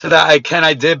To the I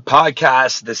Did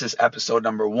podcast. This is episode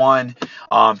number one.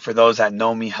 For those that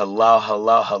know me, hello,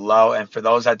 hello, hello. And for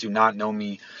those that do not know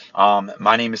me,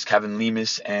 my name is Kevin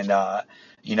Lemus. And,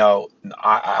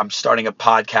 I'm starting a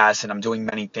podcast and I'm doing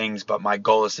many things, but my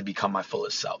goal is to become my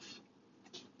fullest self.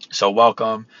 So,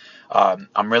 welcome.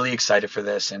 I'm really excited for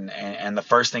this. And the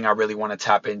first thing I really want to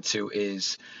tap into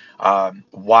is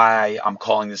why I'm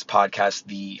calling this podcast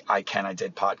the I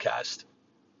Did podcast.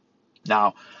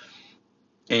 Now,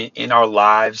 in our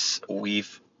lives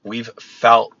we've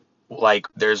felt like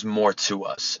there's more to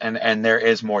us, and there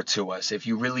is more to us if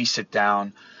you really sit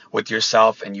down with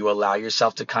yourself and you allow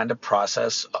yourself to kind of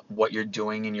process what you're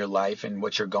doing in your life and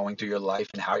what you're going through your life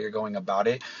and how you're going about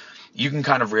it. You can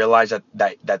kind of realize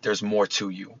that there's more to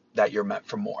you, that you're meant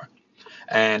for more.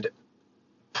 And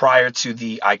prior to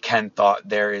the I can thought,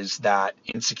 there is that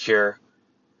insecure,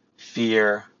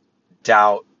 fear,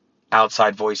 doubt,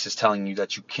 outside voices telling you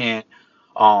that you can't,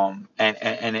 and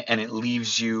it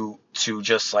leaves you to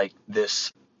just like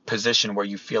this position where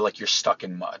you feel like you're stuck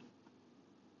in mud,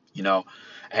 you know.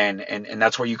 And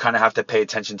that's where you kind of have to pay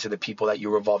attention to the people that you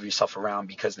revolve yourself around,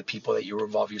 because the people that you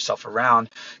revolve yourself around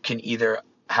can either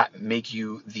make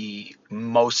you the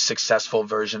most successful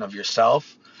version of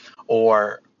yourself,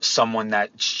 or someone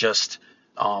that's just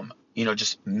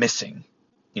just missing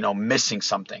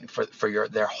something for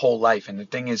their whole life. And the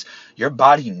thing is, your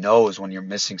body knows when you're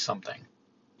missing something.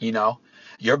 You know,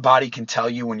 your body can tell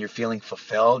you when you're feeling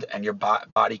fulfilled, and your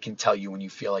body can tell you when you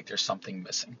feel like there's something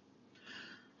missing.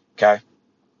 Okay.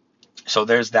 So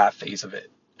there's that phase of it.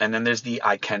 And then there's the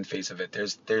I can phase of it.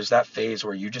 There's that phase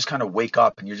where you just kind of wake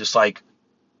up and you're just like,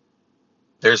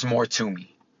 there's more to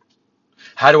me.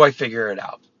 How do I figure it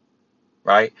out?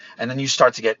 Right? And then you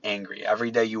start to get angry. Every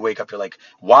day you wake up, you're like,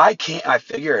 why can't I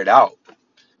figure it out?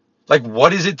 Like,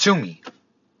 what is it to me?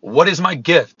 What is my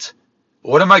gift?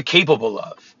 What am I capable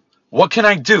of? What can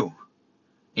I do?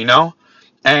 You know?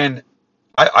 And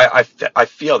I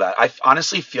feel that. I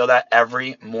honestly feel that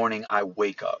every morning I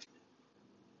wake up.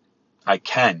 I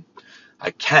can. I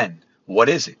can. What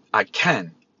is it? I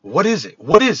can. What is it?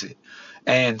 What is it?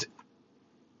 And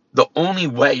the only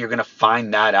way you're going to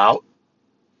find that out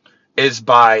is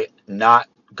by not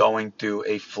going through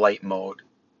a flight mode.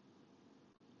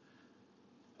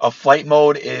 A flight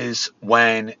mode is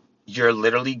when you're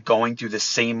literally going through the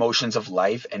same motions of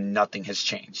life and nothing has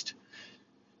changed.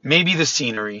 Maybe the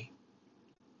scenery,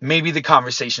 maybe the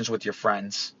conversations with your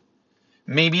friends,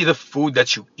 maybe the food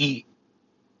that you eat,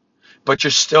 but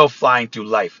you're still flying through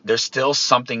life. There's still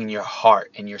something in your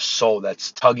heart and your soul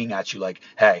that's tugging at you like,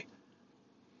 hey,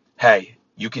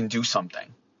 you can do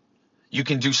something. You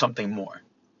can do something more.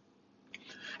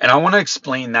 And I want to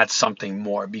explain that something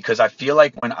more, because I feel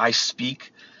like when I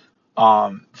speak,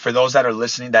 for those that are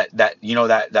listening,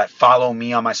 that follow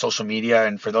me on my social media,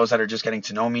 and for those that are just getting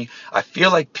to know me, I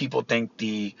feel like people think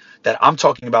that I'm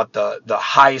talking about the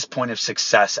highest point of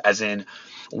success, as in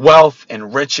wealth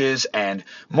and riches and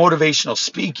motivational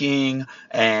speaking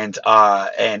and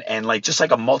like just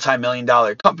like a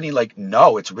multi-million-dollar company. Like,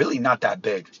 no, it's really not that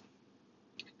big.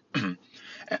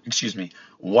 Excuse me.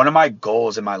 One of my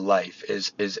goals in my life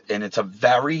is and it's a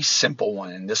very simple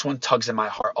one, and this one tugs in my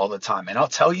heart all the time, and I'll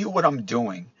tell you what I'm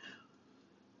doing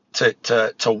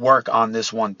to work on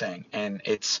this one thing. And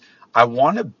it's, I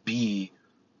want to be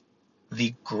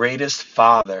the greatest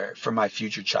father for my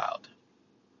future child.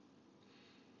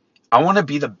 I want to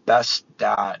be the best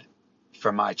dad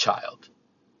for my child,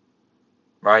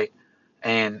 right?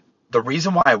 And the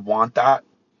reason why I want that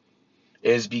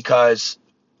is because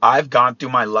I've gone through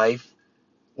my life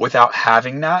without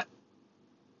having that,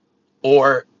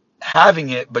 or having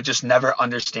it but just never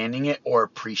understanding it or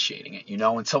appreciating it,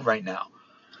 until right now.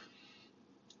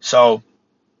 So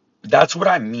that's what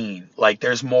I mean. Like,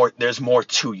 there's more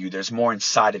to you. There's more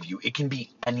inside of you. It can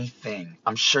be anything.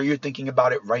 I'm sure you're thinking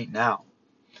about it right now.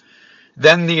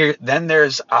 Then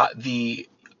there's the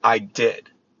I did,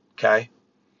 okay?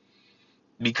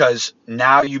 Because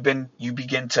now you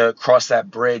begin to cross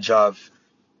that bridge of,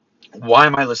 why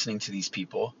am I listening to these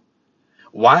people?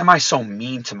 Why am I so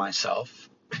mean to myself?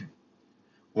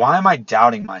 Why am I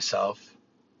doubting myself?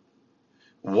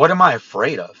 What am I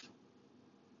afraid of?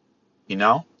 You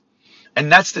know?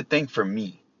 And that's the thing for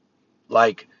me.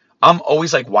 Like, I'm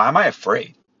always like, why am I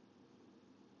afraid?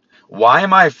 Why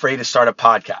am I afraid to start a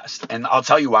podcast? And I'll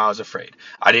tell you why I was afraid.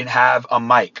 I didn't have a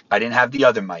mic. I didn't have the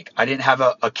other mic. I didn't have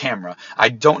a camera. I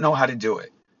don't know how to do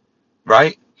it.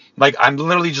 Right? Like, I'm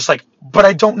literally just like, but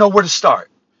I don't know where to start.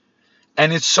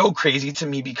 And it's so crazy to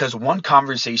me, because one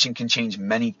conversation can change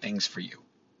many things for you.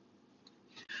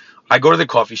 I go to the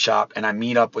coffee shop and I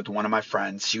meet up with one of my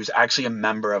friends. She was actually a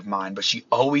member of mine, but she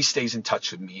always stays in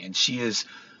touch with me, and she is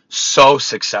so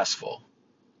successful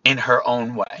in her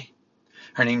own way.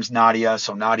 Her name's Nadia.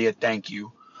 So Nadia, thank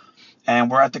you. And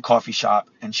we're at the coffee shop,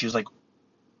 and she was like,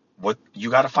 what, you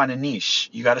got to find a niche.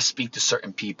 You got to speak to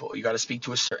certain people. You got to speak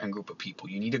to a certain group of people.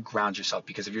 You need to ground yourself,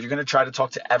 because if you're going to try to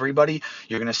talk to everybody,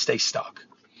 you're going to stay stuck.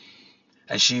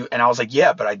 And I was like,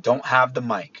 yeah, but I don't have the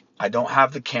mic. I don't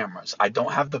have the cameras. I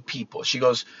don't have the people. She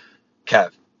goes,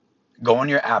 Kev, go on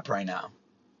your app right now.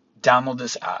 Download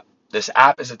this app. This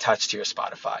app is attached to your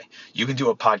Spotify. You can do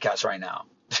a podcast right now.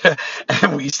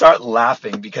 And we start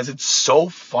laughing because it's so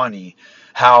funny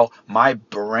how my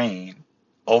brain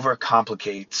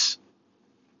overcomplicates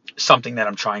something that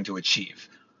I'm trying to achieve.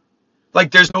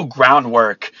 Like, there's no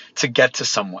groundwork to get to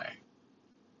somewhere,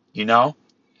 you know?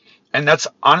 And that's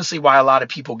honestly why a lot of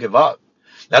people give up.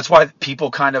 That's why people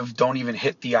kind of don't even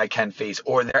hit the I can phase,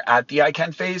 or they're at the I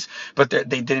can phase, but they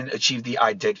didn't achieve the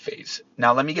I did phase.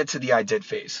 Now, let me get to the I did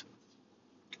phase.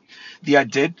 The I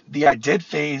did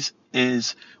phase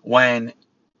is when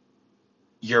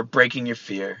you're breaking your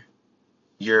fear,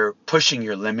 you're pushing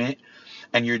your limit,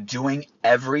 and you're doing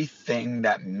everything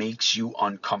that makes you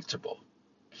uncomfortable.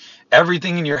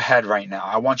 Everything in your head right now.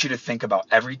 I want you to think about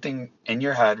everything in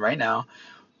your head right now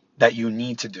that you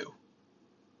need to do.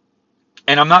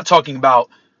 And I'm not talking about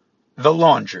the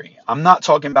laundry. I'm not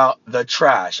talking about the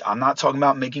trash. I'm not talking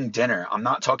about making dinner. I'm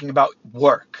not talking about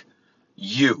work.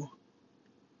 You.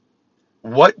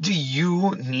 What do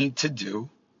you need to do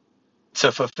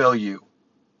to fulfill you?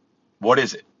 What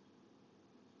is it?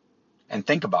 And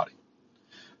think about it.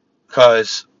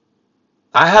 Because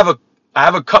I have a I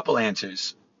have a couple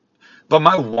answers. But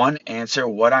my one answer,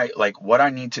 what I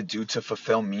need to do to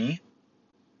fulfill me,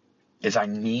 is I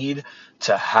need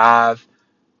to have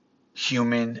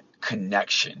human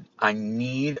connection. I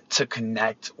need to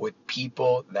connect with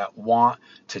people that want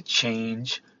to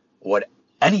change what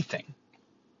anything.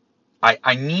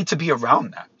 I need to be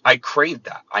around that. I crave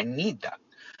that. I need that.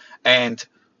 And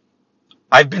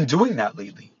I've been doing that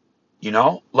lately.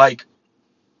 Like,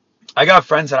 I got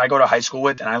friends that I go to high school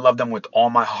with, and I love them with all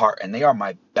my heart, and they are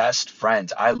my best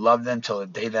friends. I love them till the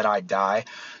day that I die.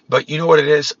 But you know what it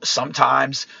is?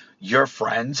 Sometimes your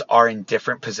friends are in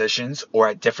different positions or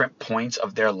at different points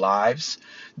of their lives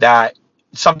that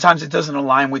sometimes it doesn't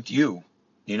align with you,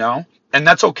 you know? And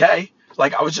that's okay.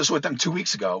 Like, I was just with them 2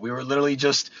 weeks ago. We were literally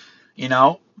just,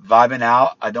 vibing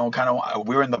out.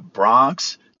 We were in the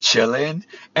Bronx chilling,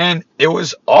 and it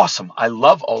was awesome. I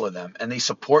love all of them, and they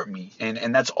support me,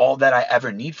 and that's all that I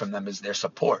ever need from them, is their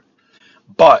support.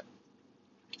 But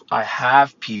I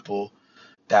have people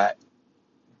that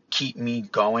keep me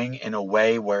going in a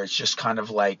way where it's just kind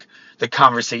of like the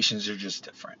conversations are just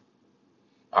different.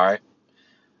 All right.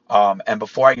 And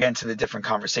before I get into the different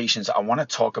conversations, I want to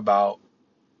talk about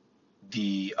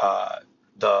the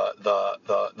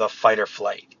the fight or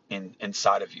flight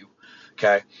inside of you.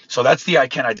 Okay. So that's the I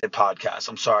Can I Did podcast.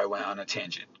 I'm sorry I went on a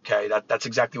tangent. Okay. That's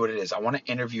exactly what it is. I want to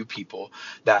interview people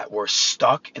that were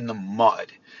stuck in the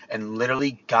mud and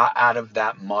literally got out of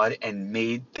that mud and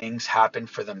made things happen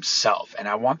for themselves. And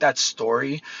I want that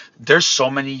story. There's so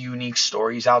many unique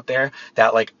stories out there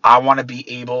that, like, I want to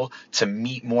be able to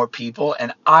meet more people,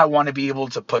 and I want to be able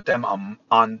to put them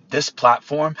on this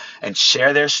platform and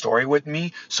share their story with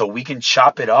me, so we can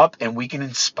chop it up and we can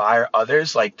inspire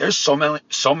others. Like, there's so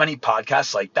many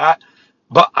podcasts like that,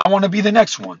 but I want to be the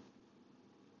next one,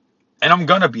 and I'm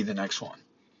gonna be the next one.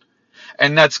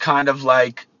 And that's kind of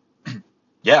like,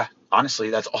 yeah, honestly,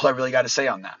 that's all I really got to say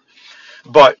on that.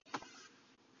 But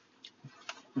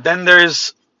then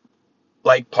there's,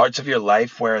 like, parts of your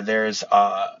life where there's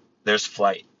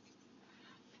flight,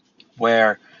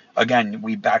 where, again,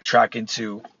 we backtrack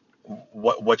into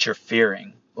what you're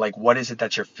fearing. Like, what is it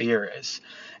that your fear is?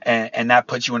 And that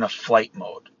puts you in a flight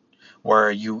mode, where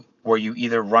you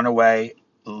either run away,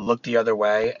 look the other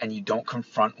way, and you don't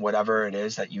confront whatever it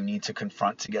is that you need to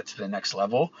confront to get to the next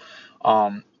level,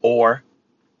 or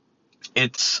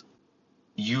it's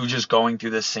you just going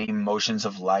through the same motions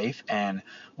of life, and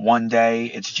one day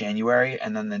it's January,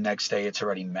 and then the next day it's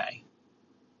already May.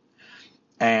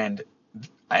 And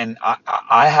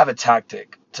I have a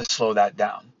tactic to slow that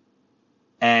down.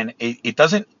 And it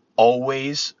doesn't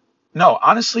always, no,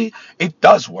 honestly, it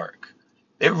does work.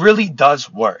 It really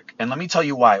does work. And let me tell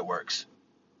you why it works.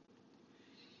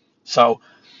 So,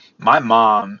 my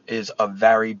mom is a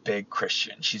very big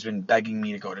Christian. She's been begging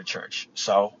me to go to church.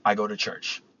 So I go to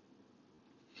church.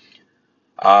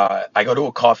 I go to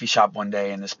a coffee shop one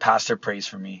day, and this pastor prays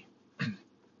for me.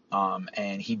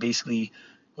 And he basically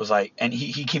was like, and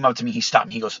he came up to me, he stopped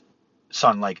me, he goes,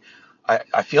 son, like,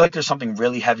 I feel like there's something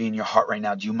really heavy in your heart right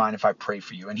now. Do you mind if I pray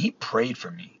for you? And he prayed for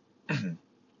me.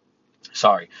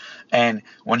 Sorry. And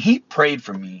when he prayed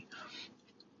for me,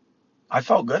 I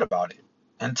felt good about it.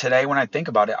 And today, when I think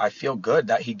about it, I feel good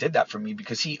that he did that for me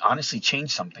because he honestly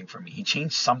changed something for me. He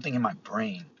changed something in my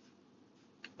brain.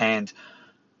 And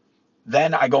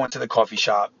then I go into the coffee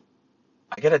shop.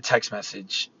 I get a text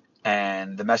message,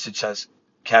 and the message says,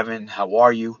 Kevin, how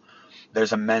are you?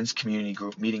 There's a men's community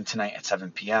group meeting tonight at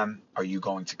 7 p.m. Are you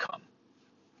going to come?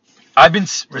 I've been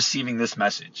receiving this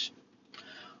message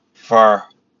for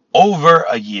over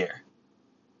a year,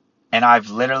 and I've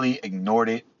literally ignored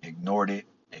it, ignored it,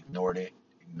 ignored it,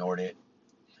 ignored it.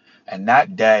 And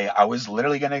that day, I was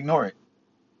literally going to ignore it.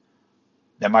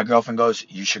 Then my girlfriend goes,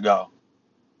 you should go.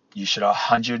 You should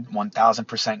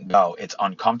 1000% go. It's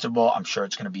uncomfortable. I'm sure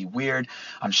it's going to be weird.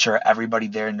 I'm sure everybody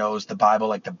there knows the Bible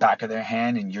like the back of their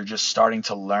hand, and you're just starting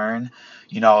to learn,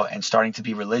 and starting to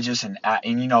be religious and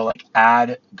like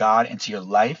add God into your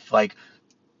life. Like,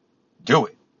 do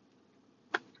it.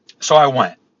 So I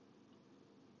went.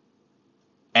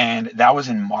 And that was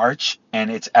in March,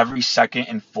 and it's every second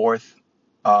and fourth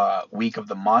week of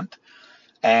the month,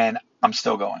 and I'm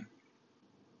still going.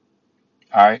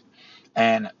 All right,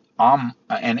 and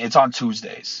and it's on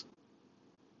Tuesdays.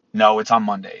 No, it's on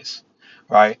Mondays,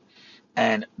 right?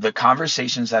 And the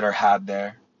conversations that are had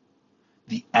there,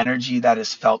 the energy that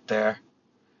is felt there,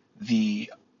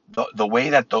 the the way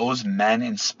that those men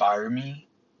inspire me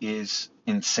is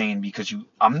insane because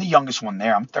I'm the youngest one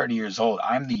there. I'm 30 years old.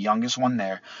 I'm the youngest one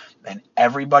there, and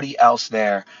everybody else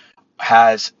there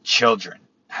has children,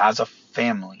 has a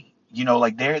family.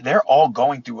 Like they're all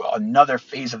going through another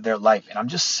phase of their life, and I'm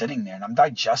just sitting there and I'm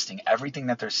digesting everything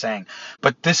that they're saying.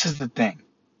 But this is the thing.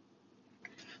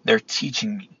 They're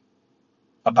teaching me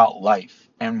about life.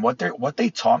 And what they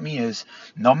taught me is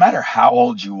no matter how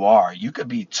old you are, you could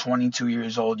be 22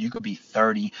 years old, you could be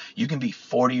 30, you can be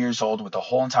 40 years old with a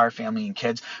whole entire family and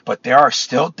kids, but there are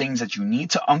still things that you need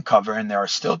to uncover, and there are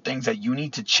still things that you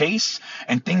need to chase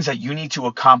and things that you need to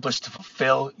accomplish to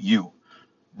fulfill you.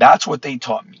 That's what they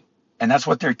taught me. And that's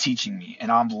what they're teaching me.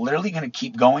 And I'm literally going to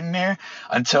keep going there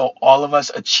until all of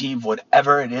us achieve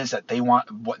whatever it is that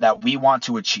that we want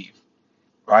to achieve,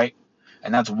 right?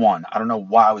 And that's one. I don't know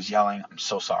why I was yelling. I'm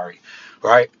so sorry.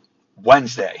 Right?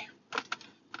 Wednesday.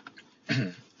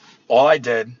 All I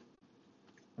did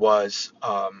was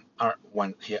on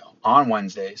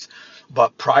Wednesdays,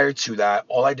 but prior to that,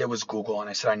 all I did was Google, and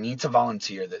I said I need to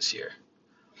volunteer this year.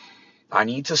 I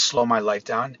need to slow my life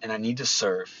down, and I need to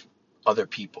serve other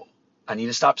people. I need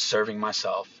to stop serving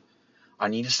myself. I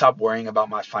need to stop worrying about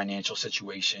my financial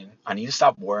situation. I need to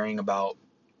stop worrying about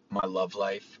my love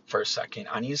life for a second.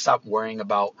 I need to stop worrying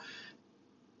about,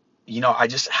 I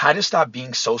just had to stop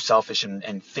being so selfish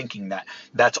and thinking that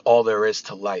that's all there is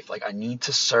to life. Like, I need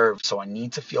to serve, so I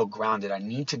need to feel grounded. I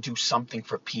need to do something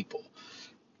for people.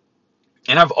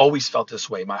 And I've always felt this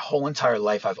way. My whole entire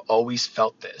life, I've always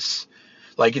felt this.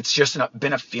 Like, it's just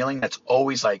been a feeling that's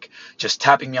always like just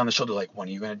tapping me on the shoulder, like, when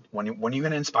are you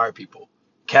gonna inspire people?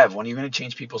 Kev, when are you gonna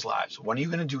change people's lives? When are you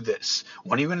gonna do this?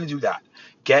 When are you gonna do that?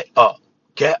 Get up,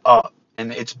 get up.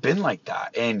 And it's been like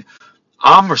that. And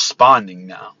I'm responding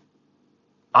now.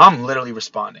 I'm literally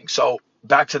responding. So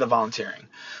back to the volunteering.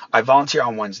 I volunteer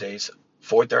on Wednesdays,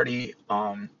 4:30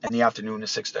 in the afternoon to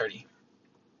 6:30.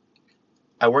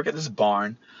 I work at this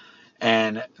barn,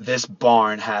 and this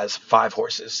barn has 5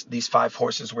 horses. These 5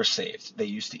 horses were saved. They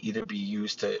used to either be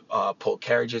used to pull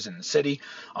carriages in the city.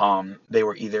 They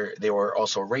were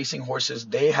also racing horses.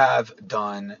 They have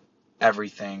done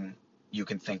everything you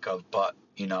can think of, but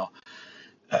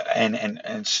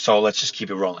and so let's just keep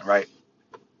it rolling, right?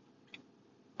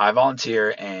 I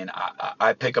volunteer and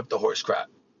I pick up the horse crap.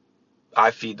 I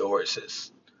feed the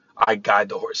horses. I guide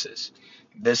the horses.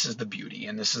 This is the beauty,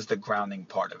 and this is the grounding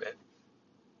part of it.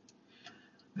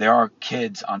 There are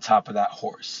kids on top of that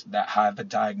horse that have a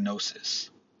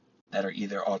diagnosis, that are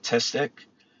either autistic,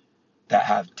 that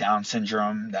have Down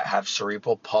syndrome, that have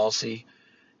cerebral palsy.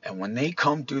 And when they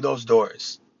come through those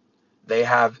doors, they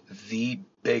have the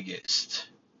biggest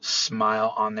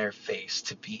smile on their face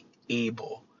to be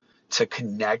able to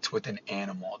connect with an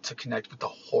animal, to connect with the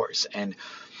horse. And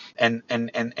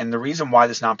the reason why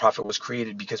this nonprofit was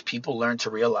created, because people learn to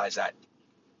realize that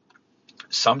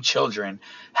some children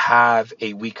have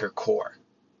a weaker core,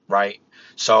 right?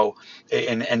 So,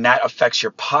 and that affects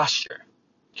your posture.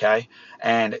 Okay.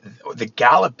 And the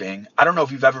galloping, I don't know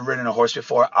if you've ever ridden a horse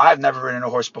before. I've never ridden a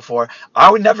horse before. I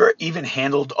would never even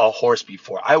handled a horse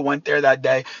before. I went there that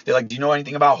day. They're like, do you know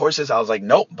anything about horses? I was like,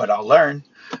 nope, but I'll learn.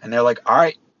 And they're like, all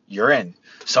right, you're in.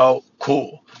 So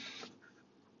cool.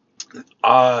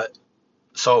 Uh,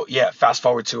 So yeah, fast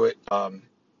forward to it.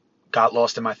 Got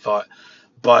lost in my thought,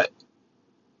 but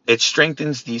it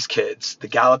strengthens these kids. The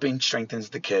galloping strengthens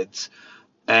the kids,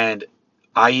 and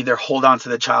I either hold on to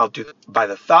the child by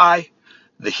the thigh,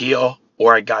 the heel,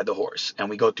 or I guide the horse, and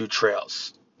we go through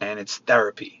trails, and it's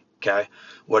therapy. Okay,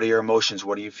 what are your emotions?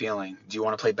 What are you feeling? Do you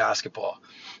want to play basketball?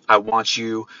 I want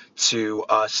you to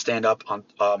stand up on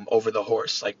over the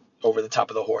horse, like over the top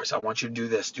of the horse. I want you to do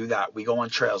this, do that. We go on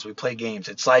trails, we play games.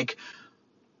 It's like,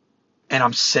 and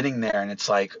I'm sitting there, and it's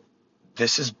like,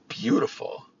 this is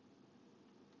beautiful.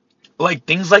 Like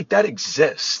things like that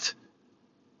exist.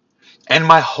 And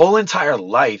my whole entire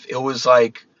life, it was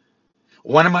like,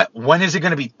 when is it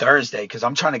going to be Thursday? Because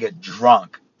I'm trying to get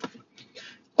drunk.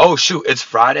 Oh, shoot, it's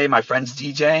Friday. My friend's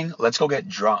DJing. Let's go get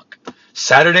drunk.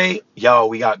 Saturday, yo,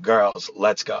 we got girls.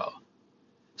 Let's go.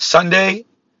 Sunday,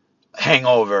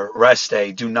 hangover, rest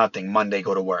day, do nothing. Monday,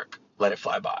 go to work. Let it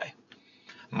fly by.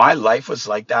 My life was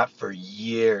like that for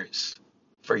years.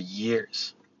 For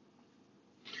years.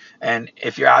 And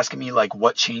if you're asking me like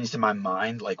what changed in my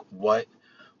mind, like what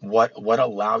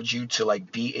allowed you to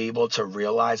like be able to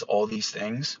realize all these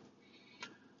things,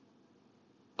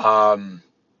 um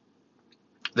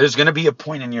there's going to be a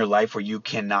point in your life where you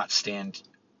cannot stand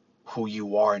who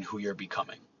you are and who you're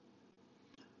becoming.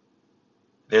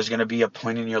 There's going to be a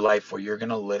point in your life where you're going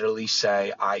to literally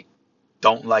say, I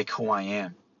don't like who I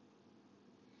am.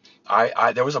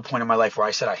 I there was a point in my life where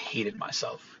I said I hated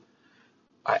myself.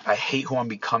 I hate who I'm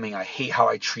becoming. I hate how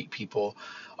I treat people.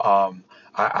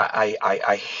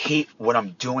 I hate what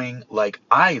I'm doing. Like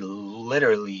I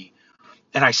literally,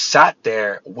 and I sat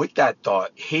there with that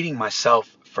thought, hating myself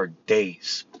for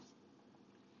days.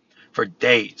 For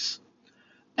days.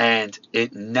 And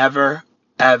it never,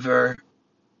 ever,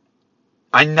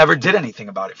 I never did anything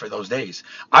about it for those days.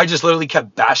 I just literally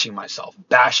kept bashing myself,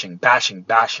 bashing, bashing,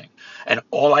 bashing. And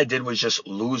all I did was just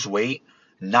lose weight,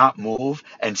 not move,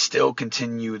 and still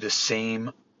continue the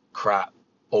same crap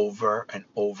over and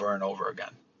over and over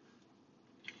again.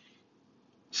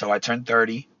 So I turned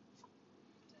 30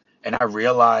 and I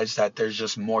realized that there's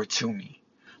just more to me.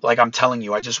 Like I'm telling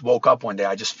you, I just woke up one day.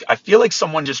 I feel like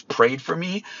someone just prayed for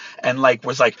me and like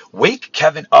was like, wake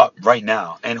Kevin up right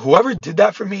now. And whoever did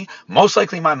that for me, most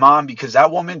likely my mom, because that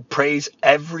woman prays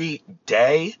every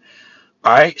day.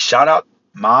 All right. Shout out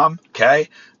mom. Okay.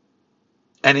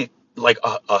 And it like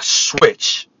a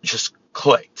switch just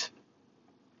clicked.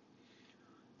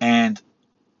 And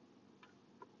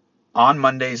on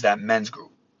Mondays, that men's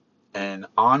group, and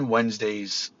on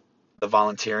Wednesdays, the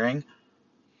volunteering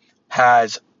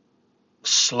has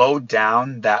slowed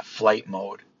down that flight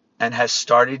mode and has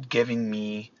started giving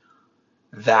me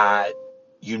that,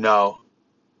 you know,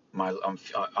 my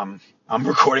I'm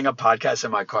recording a podcast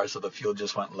in my car, so the fuel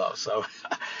just went low. So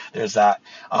there's that.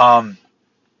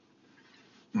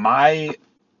 My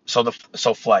so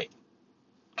flight.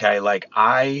 Okay, like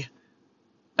I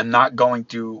am not going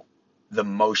through the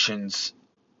motions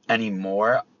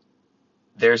anymore.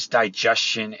 There's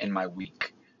digestion in my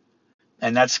week.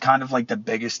 And that's kind of like the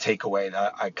biggest takeaway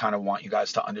that I kind of want you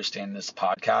guys to understand in this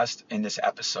podcast, in this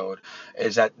episode,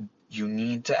 is that you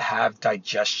need to have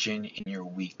digestion in your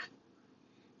week.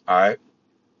 All right.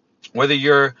 Whether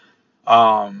you're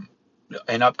an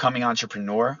upcoming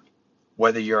entrepreneur,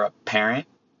 whether you're a parent,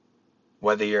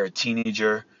 whether you're a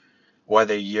teenager,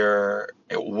 whether you're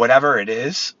whatever it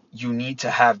is, you need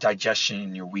to have digestion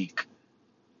in your week.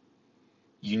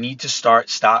 You need to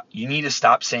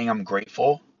stop saying I'm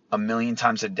grateful a million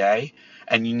times a day,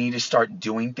 and you need to start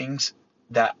doing things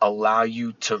that allow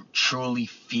you to truly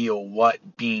feel what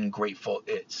being grateful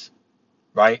is,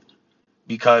 right?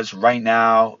 Because right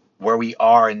now, where we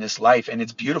are in this life, and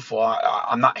it's beautiful,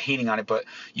 I'm not hating on it, but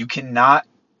you cannot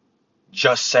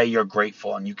just say you're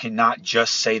grateful, and you cannot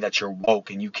just say that you're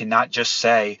woke, and you cannot just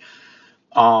say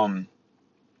um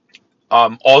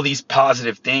all these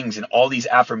positive things and all these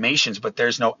affirmations, but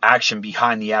there's no action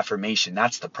behind the affirmation.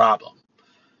 That's the problem.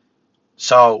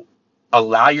 So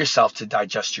allow yourself to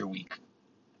digest your week.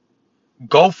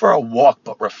 Go for a walk,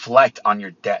 but reflect on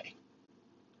your day.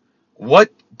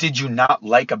 What did you not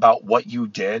like about what you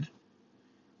did?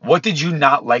 What did you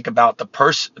not like about the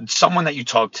person, someone that you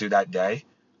talked to that day?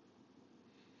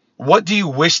 What do you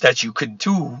wish that you could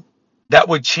do that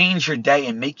would change your day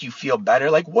and make you feel better?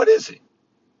 Like, what is it?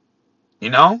 You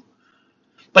know?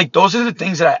 Like, those are the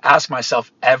things that I ask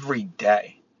myself every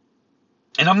day.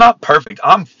 And I'm not perfect.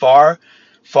 I'm far,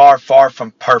 far, far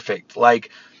from perfect.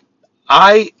 Like,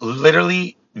 I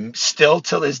literally still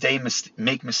till this day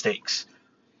make mistakes.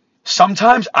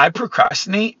 Sometimes I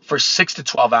procrastinate for 6 to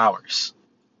 12 hours.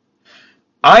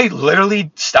 I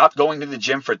literally stopped going to the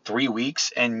gym for 3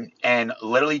 weeks and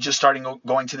literally just starting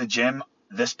going to the gym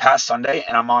this past Sunday,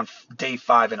 and I'm on day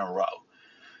 5 in a row.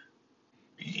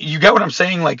 You get what I'm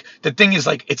saying? Like, the thing is,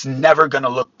 like, it's never gonna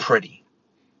look pretty,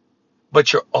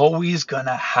 but you're always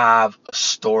gonna have a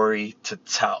story to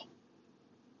tell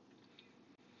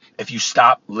if you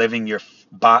stop living your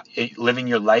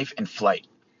life in flight.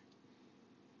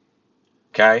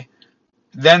 Okay?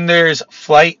 Then there's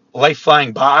life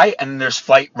flying by, and then there's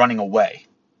flight running away.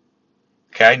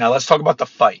 Okay? Now let's talk about the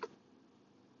fight.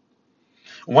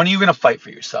 When are you gonna fight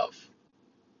for yourself?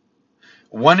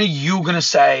 When are you going to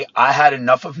say, I had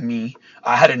enough of me?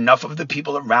 I had enough of the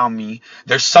people around me.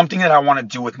 There's something that I want to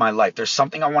do with my life. There's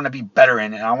something I want to be better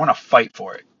in, and I want to fight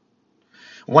for it.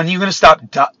 When are you going to stop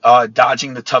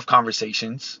dodging the tough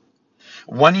conversations?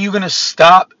 When are you going to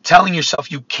stop telling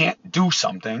yourself you can't do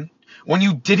something when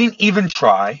you didn't even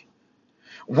try?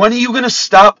 When are you going to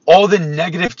stop all the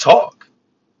negative talk?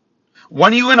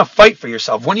 When are you going to fight for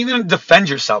yourself? When are you going to defend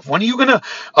yourself? When are you going to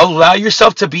allow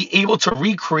yourself to be able to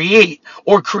recreate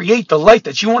or create the life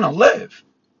that you want to live?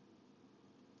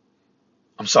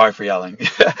 I'm sorry for yelling.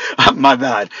 My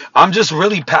bad. I'm just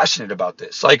really passionate about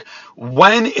this. Like,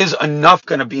 when is enough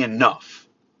going to be enough?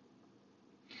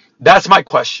 That's my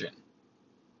question.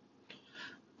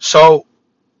 So,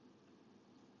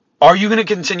 are you going to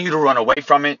continue to run away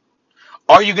from it?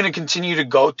 Are you going to continue to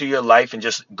go through your life and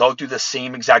just go through the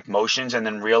same exact motions and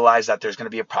then realize that there's going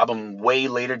to be a problem way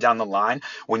later down the line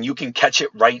when you can catch it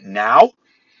right now?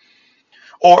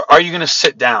 Or are you going to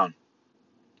sit down?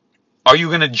 Are you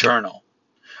going to journal?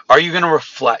 Are you going to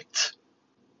reflect?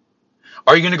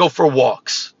 Are you going to go for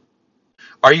walks?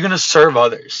 Are you going to serve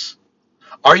others?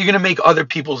 Are you going to make other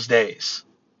people's days?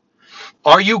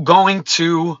 Are you going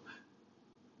to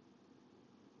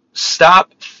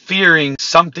stop fearing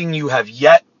something you have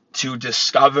yet to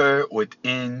discover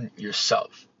within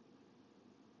yourself?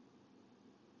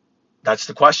 That's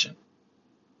the question,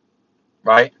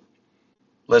 right?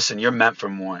 Listen, you're meant for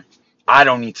more. I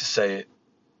don't need to say it.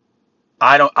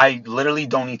 I literally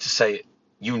don't need to say it.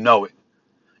 You know it.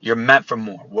 You're meant for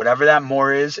more. Whatever that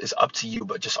more is up to you,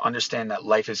 but just understand that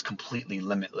life is completely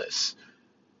limitless.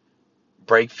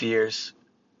 Break fears,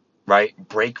 right?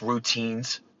 Break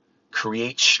routines,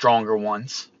 create stronger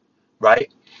ones,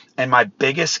 right? And my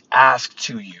biggest ask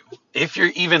to you, if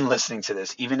you're even listening to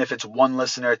this, even if it's one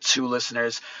listener, two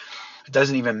listeners, it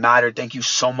doesn't even matter. Thank you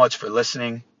so much for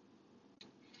listening.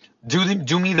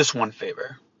 Do me this one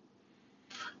favor.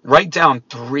 Write down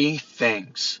 3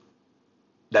 things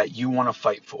that you want to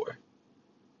fight for.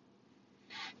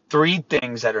 3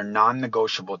 things that are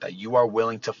non-negotiable that you are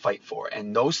willing to fight for.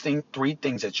 And those 3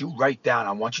 things that you write down,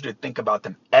 I want you to think about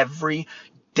them every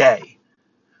day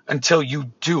until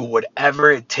you do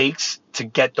whatever it takes to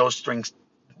get those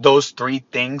 3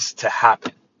 things to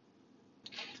happen.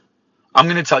 I'm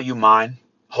going to tell you mine.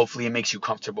 Hopefully it makes you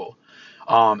comfortable.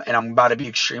 And I'm about to be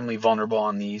extremely vulnerable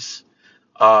on these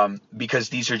because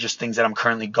these are just things that I'm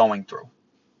currently going through.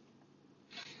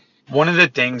 One of the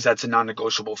things that's a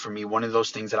non-negotiable for me, one of those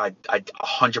things that I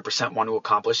 100% want to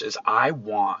accomplish is I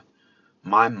want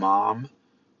my mom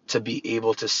to be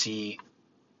able to see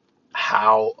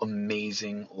how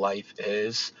amazing life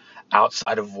is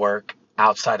outside of work,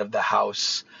 outside of the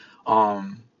house.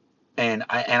 Um, and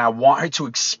I want her to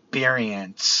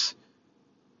experience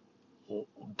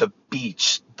the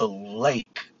beach, the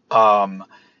lake.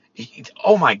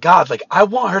 Oh my God, like I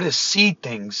want her to see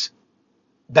things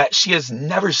that she has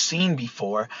never seen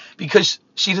before because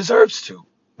she deserves to.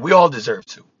 We all deserve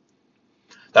to.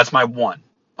 That's my one.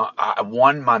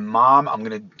 My mom. I'm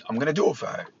gonna do it for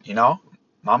her. You know,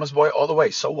 mama's boy all the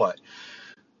way. So what?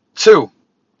 2,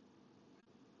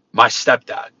 my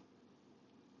stepdad.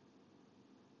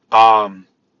 Um,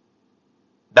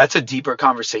 that's a deeper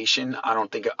conversation.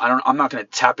 I'm not gonna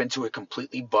tap into it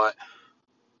completely, but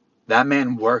that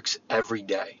man works every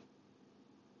day.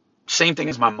 Same thing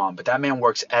as my mom, but that man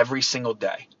works every single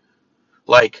day.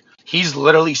 Like, he's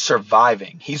literally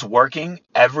surviving. He's working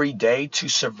every day to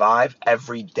survive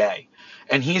every day.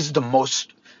 And he's the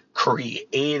most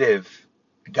creative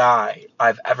guy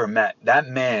I've ever met. That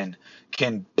man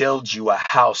can build you a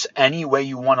house any way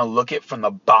you want to look it from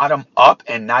the bottom up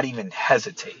and not even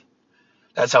hesitate.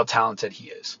 That's how talented he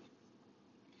is.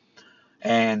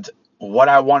 And what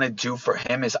I want to do for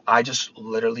him is I just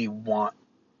literally want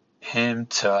him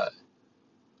to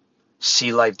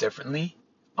see life differently.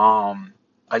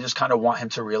 I just kind of want him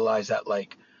to realize that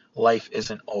like life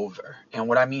isn't over. And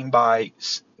what I mean by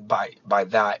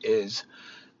that is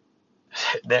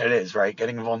there it is, right?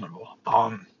 Getting vulnerable.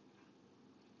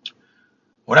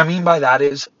 What I mean by that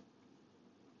is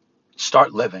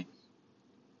start living.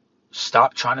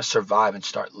 Stop trying to survive and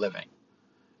start living.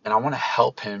 And I want to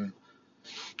help him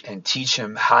and teach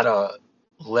him how to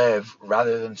live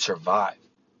rather than survive.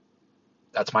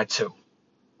 That's my 2.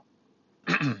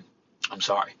 I'm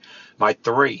sorry. My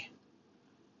 3,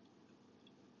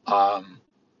 um,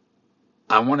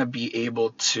 I want to be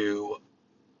able to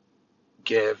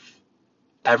give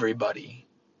everybody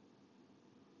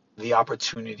the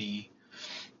opportunity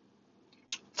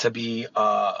to be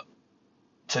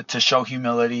to show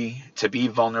humility, to be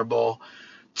vulnerable,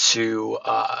 to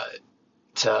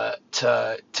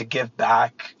to give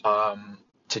back,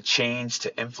 to change,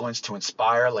 to influence, to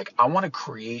inspire. Like, I want to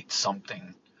create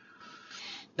something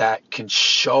that can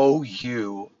show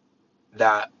you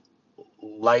that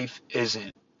life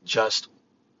just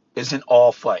isn't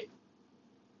all flight.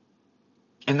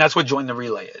 And that's what Join the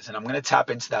Relay is. And I'm going to tap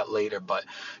into that later, but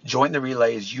Join the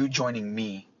Relay is you joining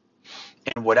me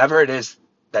in whatever it is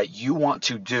that you want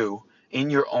to do in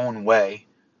your own way,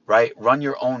 right? Run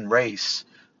your own race,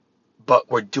 but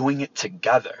we're doing it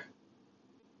together,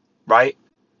 right?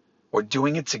 We're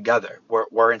doing it together.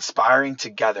 We're inspiring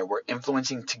together. We're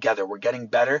influencing together. We're getting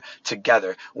better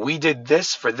together. We did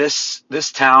this for this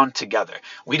town together.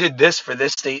 We did this for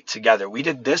this state together. We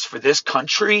did this for this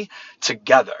country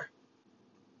together.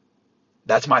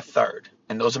 That's my 3rd.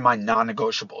 And those are my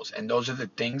non-negotiables. And those are the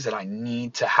things that I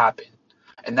need to happen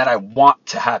and that I want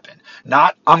to happen.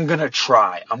 Not I'm going to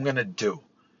try. I'm going to do.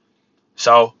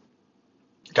 So,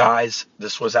 guys,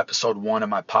 this was episode 1 of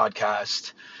my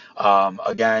podcast.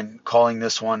 Again, calling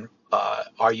this one,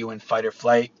 Are You in Fight or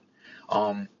Flight?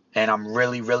 And I'm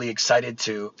really, really excited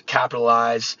to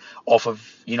capitalize off of,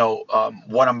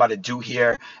 what I'm about to do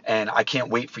here. And I can't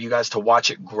wait for you guys to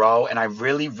watch it grow. And I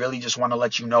really, really just want to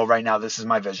let you know right now, this is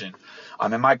my vision.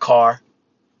 I'm in my car.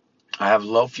 I have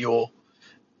low fuel.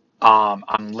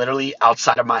 I'm literally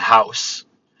outside of my house.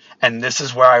 And this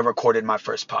is where I recorded my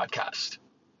first podcast.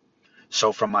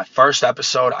 So from my first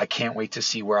episode, I can't wait to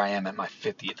see where I am at my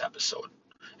 50th episode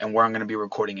and where I'm going to be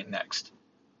recording it next.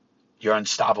 You're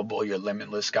unstoppable. You're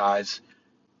limitless, guys.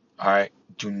 All right.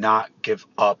 Do not give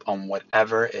up on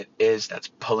whatever it is that's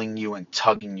pulling you and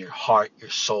tugging your heart, your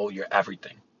soul, your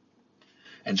everything.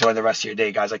 Enjoy the rest of your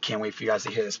day, guys. I can't wait for you guys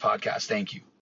to hear this podcast. Thank you.